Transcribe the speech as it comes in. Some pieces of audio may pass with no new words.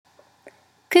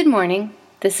Good morning.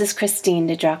 This is Christine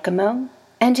DiGiacomo,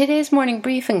 and today's morning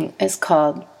briefing is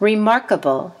called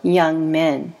Remarkable Young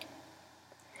Men.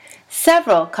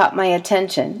 Several caught my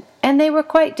attention, and they were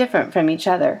quite different from each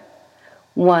other.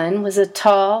 One was a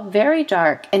tall, very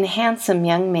dark, and handsome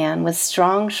young man with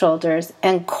strong shoulders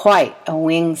and quite a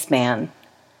wingspan.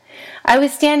 I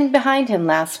was standing behind him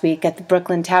last week at the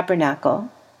Brooklyn Tabernacle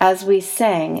as we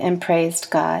sang and praised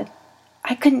God.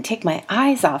 I couldn't take my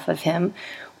eyes off of him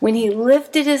when he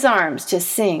lifted his arms to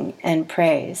sing and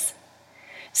praise.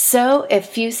 So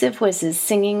effusive was his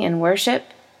singing and worship,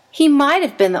 he might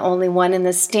have been the only one in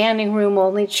the standing room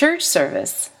only church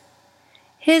service.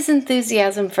 His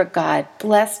enthusiasm for God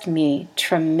blessed me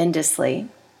tremendously.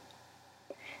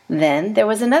 Then there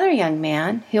was another young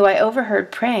man who I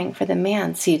overheard praying for the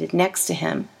man seated next to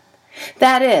him.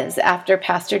 That is, after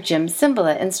Pastor Jim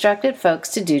Cymbala instructed folks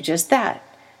to do just that,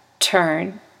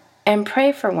 turn and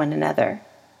pray for one another.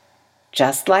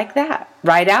 Just like that,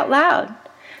 right out loud.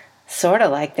 Sort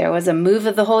of like there was a move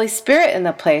of the Holy Spirit in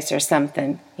the place or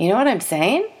something. You know what I'm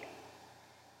saying?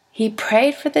 He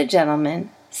prayed for the gentleman,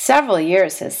 several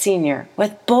years his senior,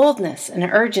 with boldness and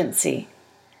urgency.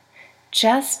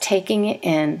 Just taking it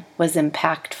in was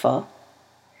impactful.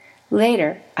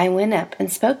 Later, I went up and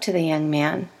spoke to the young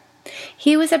man.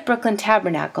 He was at Brooklyn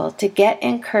Tabernacle to get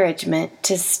encouragement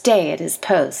to stay at his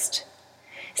post.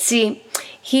 See,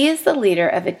 he is the leader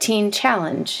of a teen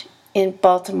challenge in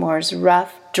Baltimore's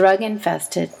rough,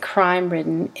 drug-infested,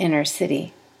 crime-ridden inner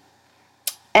city.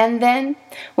 And then,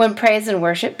 when praise and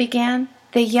worship began,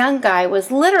 the young guy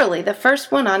was literally the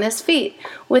first one on his feet,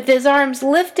 with his arms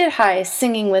lifted high,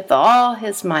 singing with all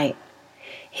his might.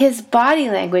 His body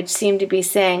language seemed to be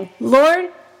saying, "Lord,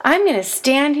 I'm going to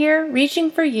stand here reaching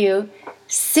for you,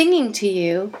 singing to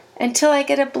you, until I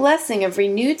get a blessing of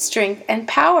renewed strength and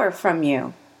power from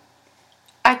you."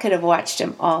 I could have watched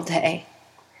him all day.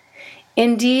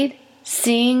 Indeed,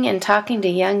 seeing and talking to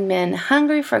young men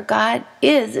hungry for God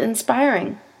is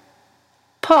inspiring.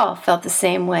 Paul felt the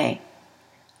same way,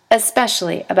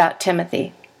 especially about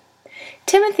Timothy.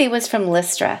 Timothy was from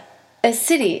Lystra, a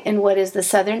city in what is the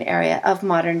southern area of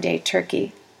modern-day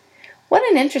Turkey. What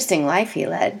an interesting life he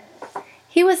led.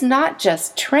 He was not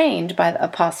just trained by the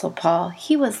Apostle Paul,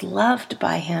 he was loved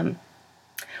by him.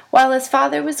 While his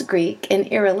father was Greek and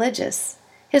irreligious,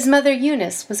 his mother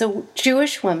Eunice was a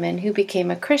Jewish woman who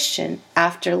became a Christian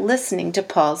after listening to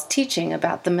Paul's teaching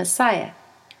about the Messiah,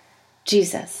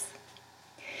 Jesus.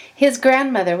 His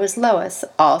grandmother was Lois,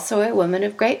 also a woman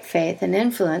of great faith and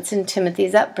influence in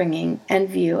Timothy's upbringing and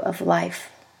view of life.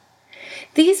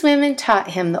 These women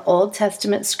taught him the Old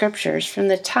Testament scriptures from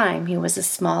the time he was a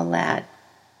small lad.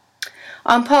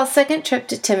 On Paul's second trip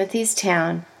to Timothy's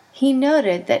town, he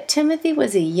noted that Timothy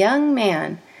was a young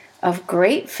man of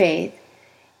great faith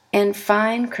and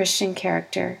fine Christian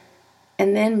character,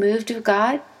 and then moved of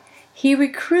God, he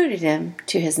recruited him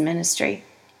to his ministry.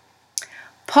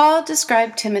 Paul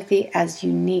described Timothy as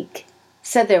unique,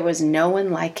 said there was no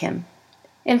one like him.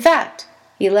 In fact,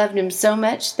 he loved him so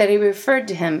much that he referred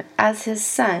to him as his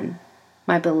son,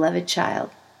 my beloved child.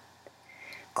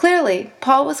 Clearly,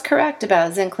 Paul was correct about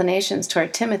his inclinations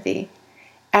toward Timothy,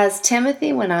 as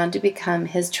Timothy went on to become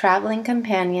his traveling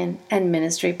companion and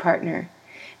ministry partner,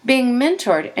 being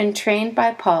mentored and trained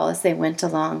by Paul as they went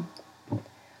along.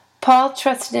 Paul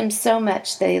trusted him so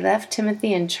much that he left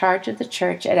Timothy in charge of the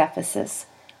church at Ephesus,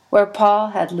 where Paul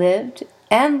had lived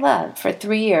and loved for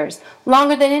 3 years,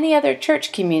 longer than any other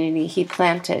church community he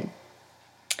planted.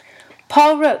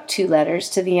 Paul wrote 2 letters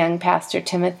to the young pastor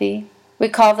Timothy. We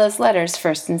call those letters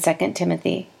 1st and 2nd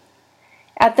Timothy.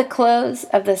 At the close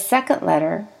of the 2nd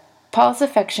letter, Paul's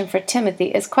affection for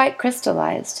Timothy is quite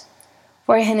crystallized,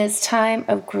 for in his time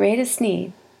of greatest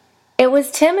need, it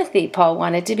was Timothy Paul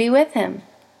wanted to be with him.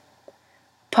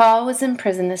 Paul was in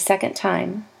prison the 2nd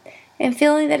time, and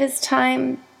feeling that this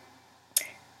time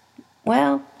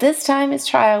his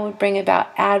trial would bring about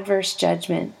adverse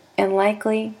judgment and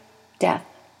likely death.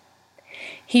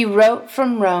 He wrote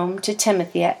from Rome to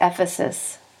Timothy at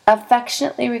Ephesus,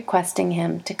 affectionately requesting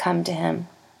him to come to him.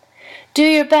 "Do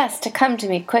your best to come to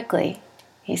me quickly,"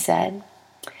 he said.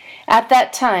 At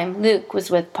that time, Luke was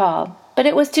with Paul, but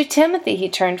it was to Timothy he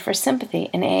turned for sympathy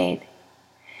and aid.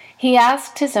 He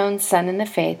asked his own son in the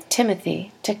faith,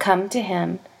 Timothy, to come to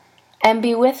him and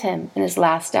be with him in his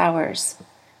last hours.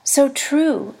 So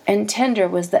true and tender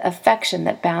was the affection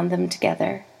that bound them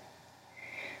together.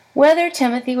 Whether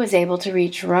Timothy was able to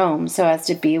reach Rome so as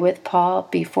to be with Paul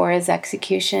before his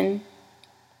execution,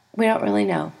 we don't really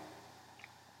know.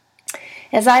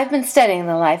 As I've been studying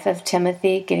the life of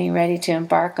Timothy, getting ready to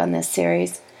embark on this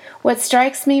series, what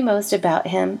strikes me most about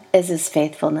him is his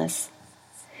faithfulness.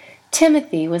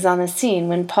 Timothy was on the scene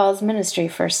when Paul's ministry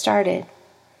first started.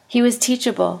 He was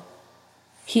teachable.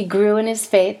 He grew in his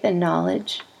faith and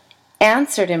knowledge,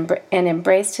 answered and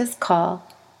embraced his call,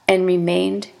 and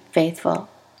remained faithful.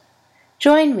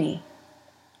 Join me.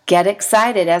 Get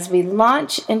excited as we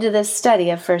launch into this study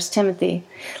of 1 Timothy.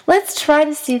 Let's try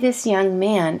to see this young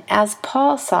man as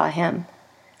Paul saw him.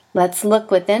 Let's look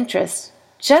with interest,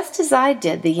 just as I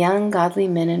did the young godly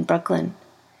men in Brooklyn.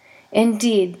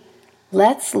 Indeed,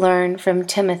 let's learn from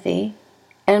Timothy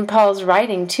and Paul's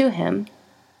writing to him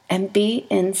and be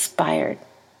inspired.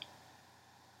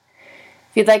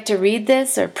 If you'd like to read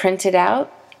this or print it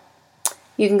out,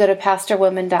 you can go to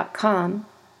pastorwoman.com,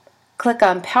 click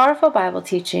on Powerful Bible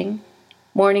Teaching,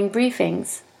 Morning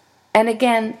Briefings, and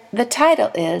again, the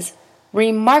title is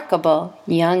Remarkable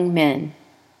Young Men.